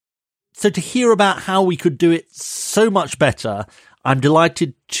 So to hear about how we could do it so much better, I'm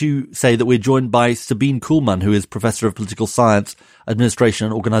delighted to say that we're joined by Sabine Kuhlmann, who is Professor of Political Science, Administration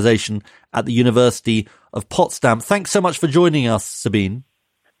and Organisation at the University of Potsdam. Thanks so much for joining us, Sabine.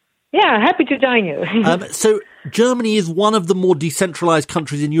 Yeah, happy to join you. So Germany is one of the more decentralised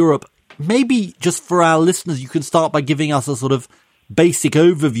countries in Europe. Maybe just for our listeners, you can start by giving us a sort of basic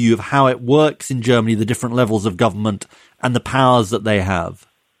overview of how it works in Germany, the different levels of government and the powers that they have.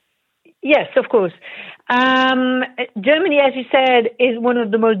 Yes, of course. Germany, as you said, is one of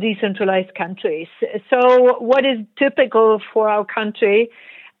the most decentralized countries. So what is typical for our country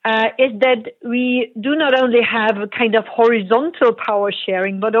is that we do not only have a kind of horizontal power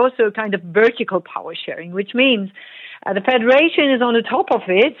sharing, but also a kind of vertical power sharing, which means the federation is on the top of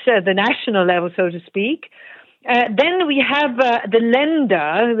it, the national level, so to speak. Then we have the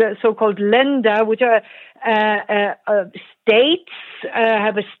Länder, the so-called Länder, which are states,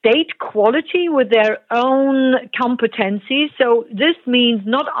 have a state quality with their own competencies. So this means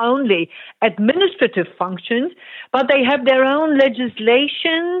not only administrative functions, but they have their own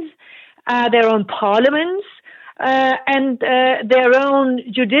legislations, their own parliaments, and their own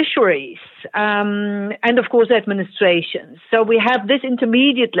judiciaries, and of course administrations. So we have this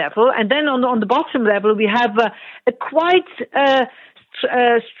intermediate level, and then on the bottom level we have a quite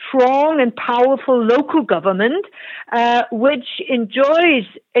strong and powerful local government, which enjoys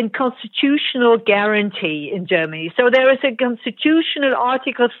a constitutional guarantee in Germany. So there is a constitutional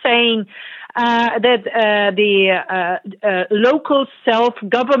article saying that the local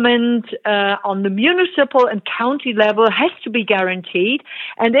self-government on the municipal and county level has to be guaranteed.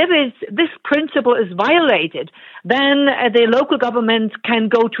 And if this principle is violated, then the local government can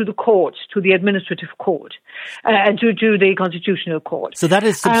go to the court, to the administrative court, and to the constitutional court. So that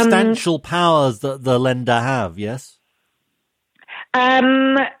is substantial powers that the Länder have, yes?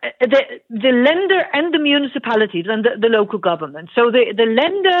 The Länder and the municipalities and the local government. So the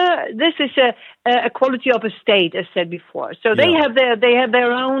Länder, this is a quality of a state, as said before. So they have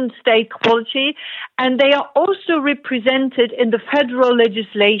their own state quality, and they are also represented in the federal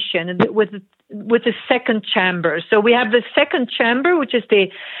legislation with the second chamber. So we have the second chamber, which is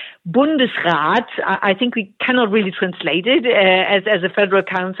the Bundesrat. I think we cannot really translate it as a federal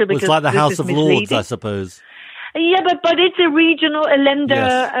council because it's like the House of Lords, I suppose. Yeah, but it's a regional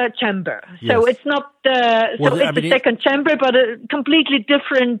Länder chamber, so it's not. It's the second chamber, but completely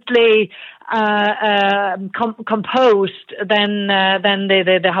differently composed than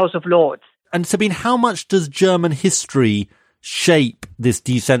the House of Lords. And Sabine, how much does German history shape this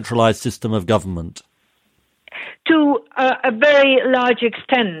decentralized system of government? to a very large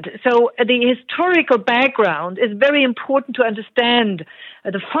extent. So the historical background is very important to understand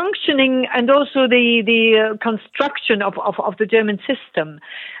the functioning and also the construction of the German system.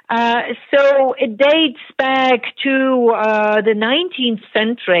 So it dates back to the 19th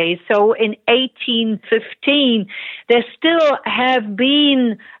century. So in 1815, there still have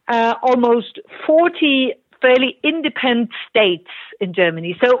been almost 40 fairly independent states in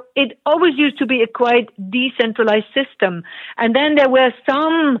Germany. So it always used to be a quite decentralized system. And then there were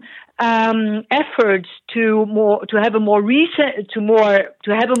some efforts to have a more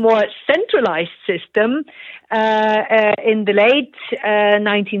centralized system in the late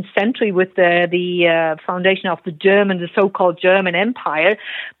 19th century with the foundation of the so-called German Empire.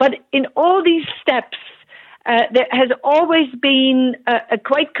 But in all these steps, there has always been a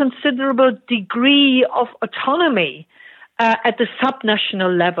quite considerable degree of autonomy at the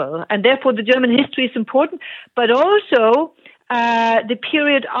subnational level, and therefore the German history is important, but also the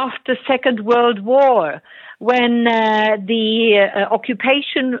period after Second World War, when the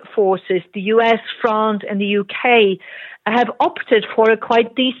occupation forces, the US, France, and the UK, have opted for a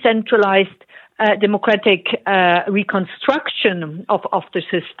quite decentralized democratic reconstruction of the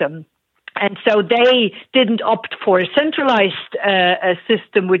system. And so they didn't opt for a centralized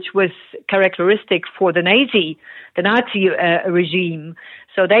system, which was characteristic for the Nazi regime.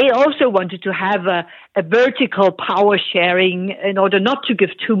 So they also wanted to have a vertical power sharing in order not to give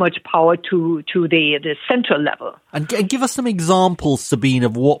too much power to the central level. And give us some examples, Sabine,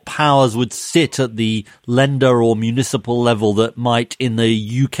 of what powers would sit at the Länder or municipal level that might, in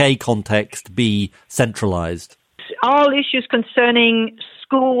the UK context, be centralized. All issues concerning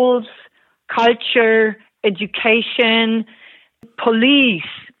schools, culture, education, police,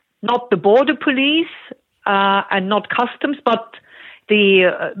 not the border police and not customs, but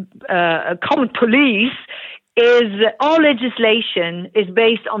the common police, all legislation is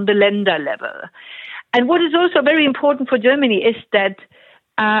based on the Länder level. And what is also very important for Germany is that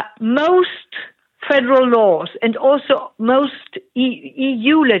most federal laws and also most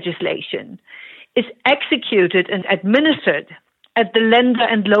EU legislation is executed and administered at the Länder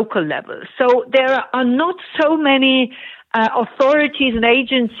and local level. So there are not so many authorities and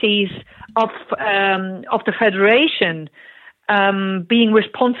agencies of the federation being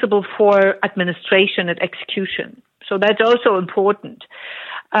responsible for administration and execution. So that's also important.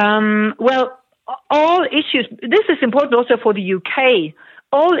 All issues, this is important also for the UK,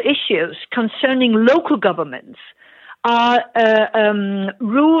 all issues concerning local governments are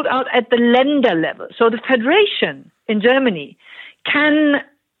ruled out at the Länder level. So the federation in Germany can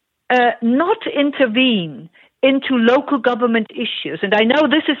not intervene into local government issues. And I know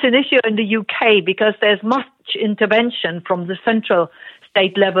this is an issue in the UK because there's much intervention from the central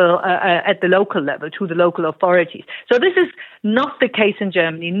state level at the local level to the local authorities. So this is not the case in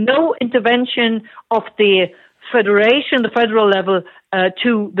Germany. No intervention of the federation, the federal level,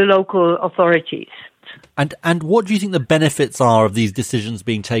 to the local authorities. And what do you think the benefits are of these decisions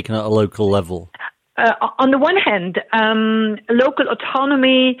being taken at a local level? On the one hand, local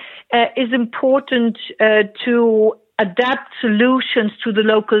autonomy is important to adapt solutions to the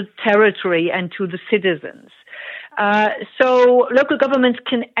local territory and to the citizens. So local governments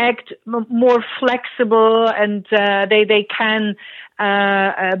can act more flexible and they can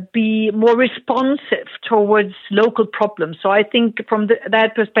be more responsive towards local problems. So I think from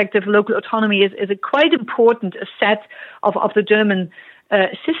that perspective, local autonomy is a quite important asset of the German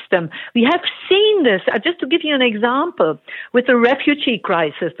system. We have seen this, just to give you an example, with the refugee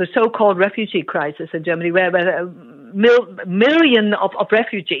crisis, the so-called refugee crisis in Germany, where a million of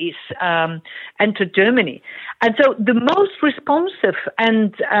refugees entered Germany. And so the most responsive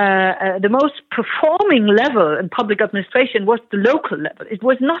and the most performing level in public administration was the local level. It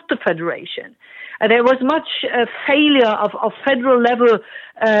was not the federation. There was much failure of federal level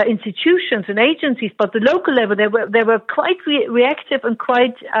institutions and agencies, but the local level, they were quite reactive and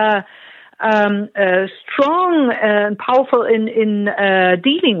quite strong and powerful in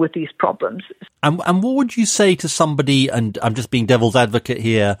dealing with these problems. And what would you say to somebody, and I'm just being devil's advocate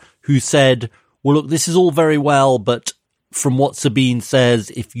here, who said, well, look, this is all very well, but from what Sabine says,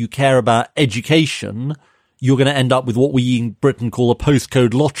 if you care about education, you're going to end up with what we in Britain call a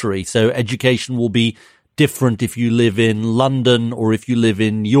postcode lottery. So education will be different if you live in London or if you live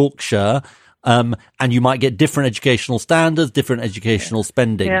in Yorkshire. And you might get different educational standards, different educational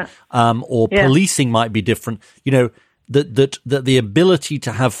spending, or policing might be different. You know, that the ability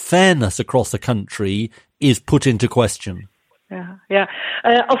to have fairness across a country is put into question. Yeah.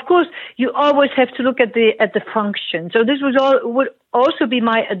 Of course, you always have to look at the function. So this would also be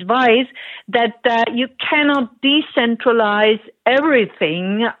my advice, that you cannot decentralize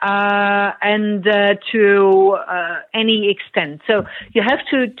everything and to any extent. So you have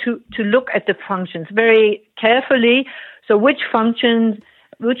to look at the functions very carefully. So which function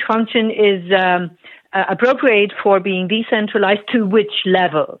is appropriate for being decentralized to which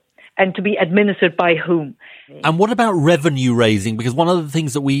level, and to be administered by whom. And what about revenue raising? Because one of the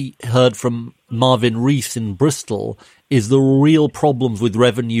things that we heard from Marvin Rees in Bristol is the real problems with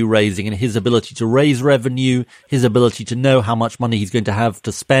revenue raising and his ability to raise revenue, his ability to know how much money he's going to have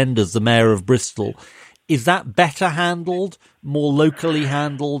to spend as the mayor of Bristol. Is that better handled, more locally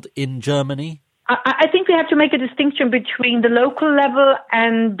handled in Germany? I think we have to make a distinction between the local level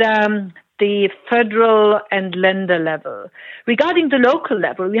and the federal and Länder level. Regarding the local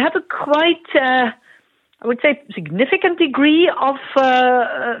level, we have a quite, I would say, significant degree of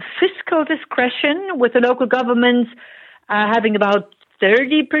fiscal discretion, with the local governments having about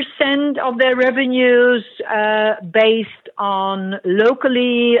 30% of their revenues based on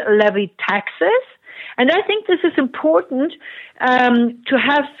locally levied taxes. And I think this is important to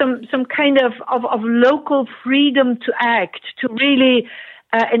have some kind of local freedom to act, to really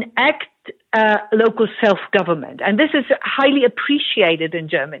enact local self-government. And this is highly appreciated in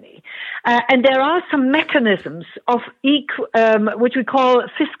Germany. And there are some mechanisms of which we call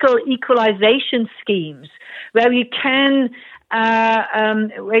fiscal equalization schemes, where you can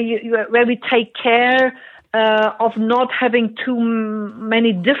where we take care of not having too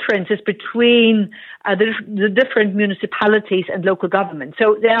many differences between the different municipalities and local governments.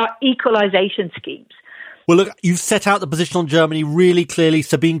 So there are equalization schemes. Well, look, you've set out the position on Germany really clearly.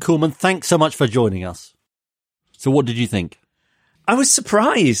 Sabine Kuhlmann, thanks so much for joining us. So what did you think? I was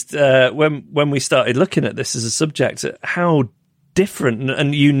surprised when we started looking at this as a subject, at how different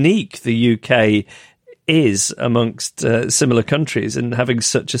and unique the UK is amongst similar countries in having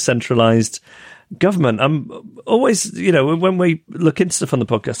such a centralised government. I'm always, when we look into stuff on the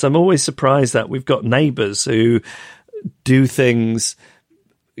podcast, I'm always surprised that we've got neighbours who do things,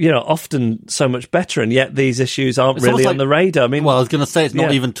 often so much better, and yet these issues aren't really on the radar. I mean, well, I was going to say it's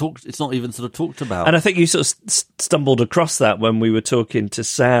not even talked. It's not even sort of talked about. And I think you sort of stumbled across that when we were talking to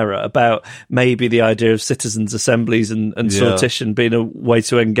Sarah about maybe the idea of citizens' assemblies and sortition being a way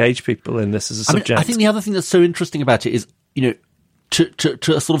to engage people in this as a subject. I think the other thing that's so interesting about it is,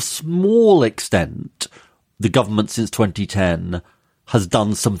 to a sort of small extent, the government since 2010 has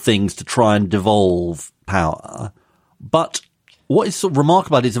done some things to try and devolve power, but what is sort of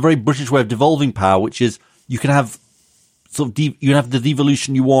remarkable about it is a very British way of devolving power, which is you can have you can have the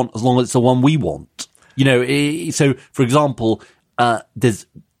devolution you want as long as it's the one we want. So for example, there's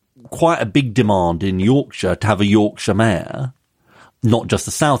quite a big demand in Yorkshire to have a Yorkshire mayor, not just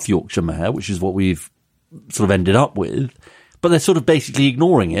a South Yorkshire mayor, which is what we've sort of ended up with. But they're sort of basically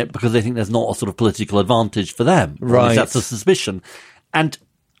ignoring it because they think there's not a sort of political advantage for them. Right. That's a suspicion. And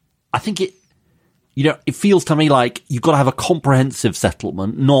I think it feels to me like you've got to have a comprehensive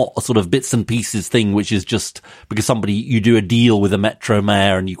settlement, not a sort of bits and pieces thing, which is just because you do a deal with a metro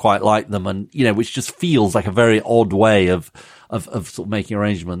mayor and you quite like them, and, which just feels like a very odd way of sort of making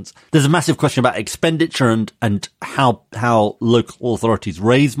arrangements. There's a massive question about expenditure and how local authorities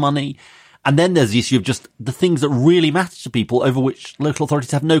raise money. And then there's the issue of just the things that really matter to people over which local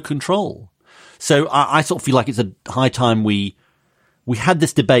authorities have no control. So I sort of feel like it's a high time we had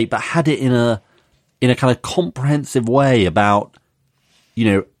this debate, but had it in a kind of comprehensive way about,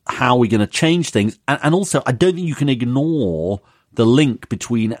 how we're going to change things. And also, I don't think you can ignore the link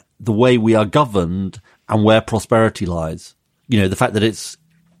between the way we are governed and where prosperity lies. The fact that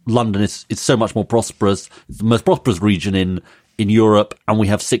London is so much more prosperous. It's the most prosperous region in Europe, and we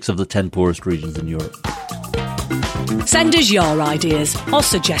have 6 of the 10 poorest regions in Europe. Send us your ideas or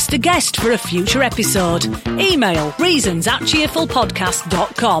suggest a guest for a future episode. Email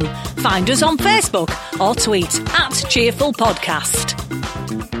reasons@cheerfulpodcast.com. Find us on Facebook or tweet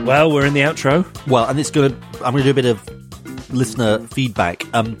 @cheerfulpodcast. Well, we're in the outro. Well, and I'm going to do a bit of listener feedback.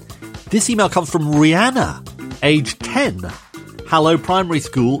 This email comes from Rihanna, age 10. Hello Primary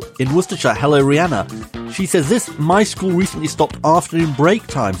School in Worcestershire. Hello Rihanna. She says my school recently stopped afternoon break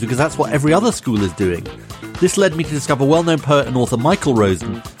times because that's what every other school is doing. This led me to discover well-known poet and author Michael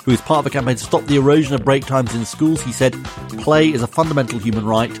Rosen, who is part of a campaign to stop the erosion of break times in schools. He said, play is a fundamental human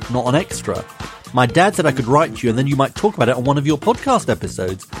right, not an extra. My dad said I could write to you and then you might talk about it on one of your podcast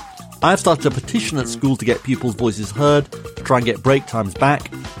episodes. I have started a petition at school to get pupils' voices heard, to try and get break times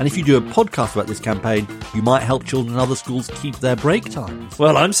back. And if you do a podcast about this campaign, you might help children in other schools keep their break times.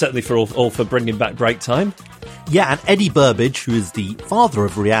 Well, I'm certainly all for bringing back break time. Yeah, and Eddie Burbage, who is the father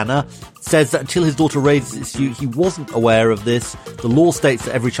of Rihanna, says that until his daughter raised this issue, he wasn't aware of this. The law states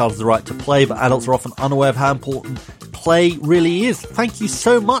that every child has the right to play, but adults are often unaware of how important play really is. Thank you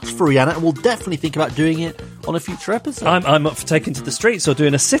so much for Rihanna, and we'll definitely think about doing it on a future episode. I'm up for taking to the streets or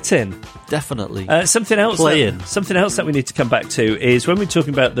doing a sit-in. Definitely. Something else that we need to come back to is when we were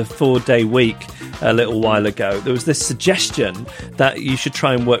talking about the 4-day week a little while ago, there was this suggestion that you should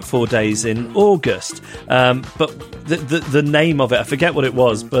try and work 4 days in August. But the name of it, I forget what it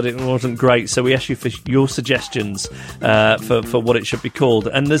was, but it wasn't great. So we asked you for your suggestions for what it should be called.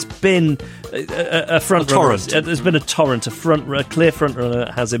 And there's been a torrent. There's been a torrent, a clear front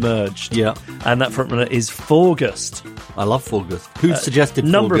runner has emerged. Yeah. And that front runner is August. I love August. Who suggested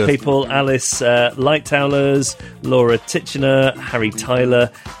August? Number of people: Alice Lightowners, Laura Titchener, Harry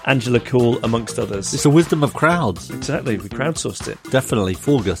Tyler, Angela Cool, amongst others. It's the wisdom of crowds. Exactly, we crowdsourced it. Definitely,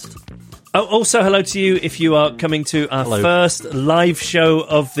 August. Oh, also, hello to you if you are coming to our first live show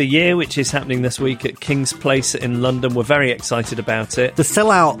of the year, which is happening this week at King's Place in London. We're very excited about it. The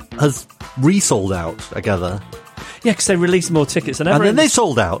sellout has resold out, I gather. Yeah, because they released more tickets than ever. And then they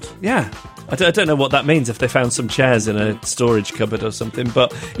sold out. Yeah. I don't know what that means, if they found some chairs in a storage cupboard or something.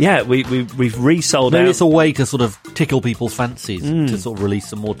 But yeah, we've resold out. Maybe it's a way to sort of tickle people's fancies, to sort of release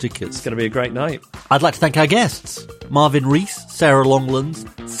some more tickets. It's going to be a great night. I'd like to thank our guests: Marvin Rees, Sarah Longlands,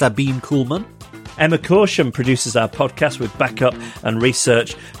 Sabine Kuhlman. Emma Corsham produces our podcast with backup and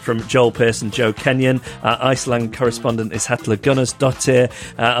research from Joel Pearson, Joe Kenyon. Our Iceland correspondent is Hatla Gunnarsdottir.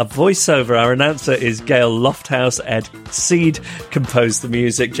 Our voiceover, our announcer is Gail Lofthouse. Ed Seed composed the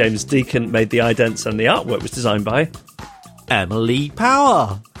music. James Deacon made the idents, and the artwork was designed by Emily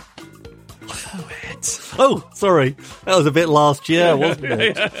Power. Oh, sorry. That was a bit last year, wasn't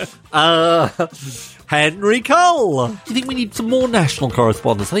it? Henry Cole. Do you think we need some more national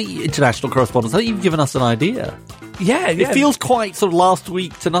correspondence? I think international correspondence. I think you've given us an idea. Yeah. It feels quite sort of last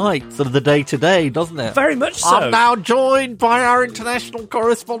week tonight, sort of the day-to-day, doesn't it? Very much so. I'm now joined by our international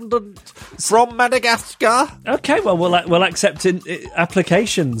correspondent from Madagascar. Okay, well, we'll accept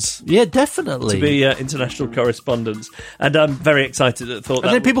applications. Yeah, definitely. To be international correspondents. And I'm very excited at the thought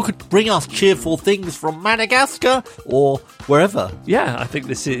and then people could bring us cheerful things from Madagascar or wherever. Yeah, I think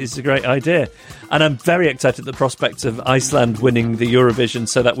this is a great idea. And I'm very excited at the prospect of Iceland winning the Eurovision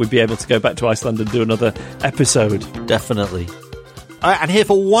so that we'd be able to go back to Iceland and do another episode. Definitely. And here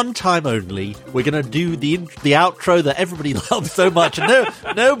for one time only, we're going to do the outro that everybody loves so much and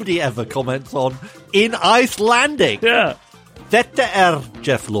nobody ever comments on in Icelandic. Yeah. Þetta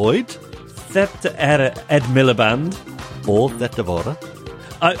Jeff Lloyd. Þetta Ed Miliband. Or Þetta voru.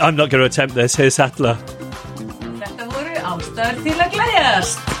 I'm not going to attempt this. Here's Hatla. Þetta voru ástæður til að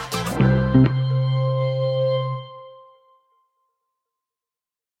gleðjast.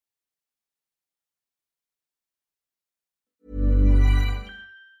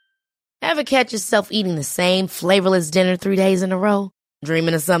 Ever catch yourself eating the same flavorless dinner 3 days in a row?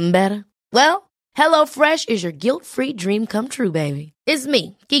 Dreaming of something better? Well, HelloFresh is your guilt-free dream come true, baby. It's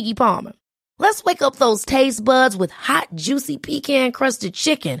me, Keke Palmer. Let's wake up those taste buds with hot, juicy pecan-crusted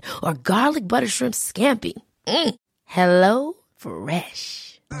chicken or garlic butter shrimp scampi. Hello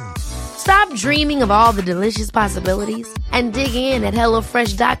Fresh. Stop dreaming of all the delicious possibilities and dig in at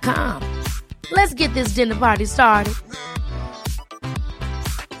HelloFresh.com. Let's get this dinner party started.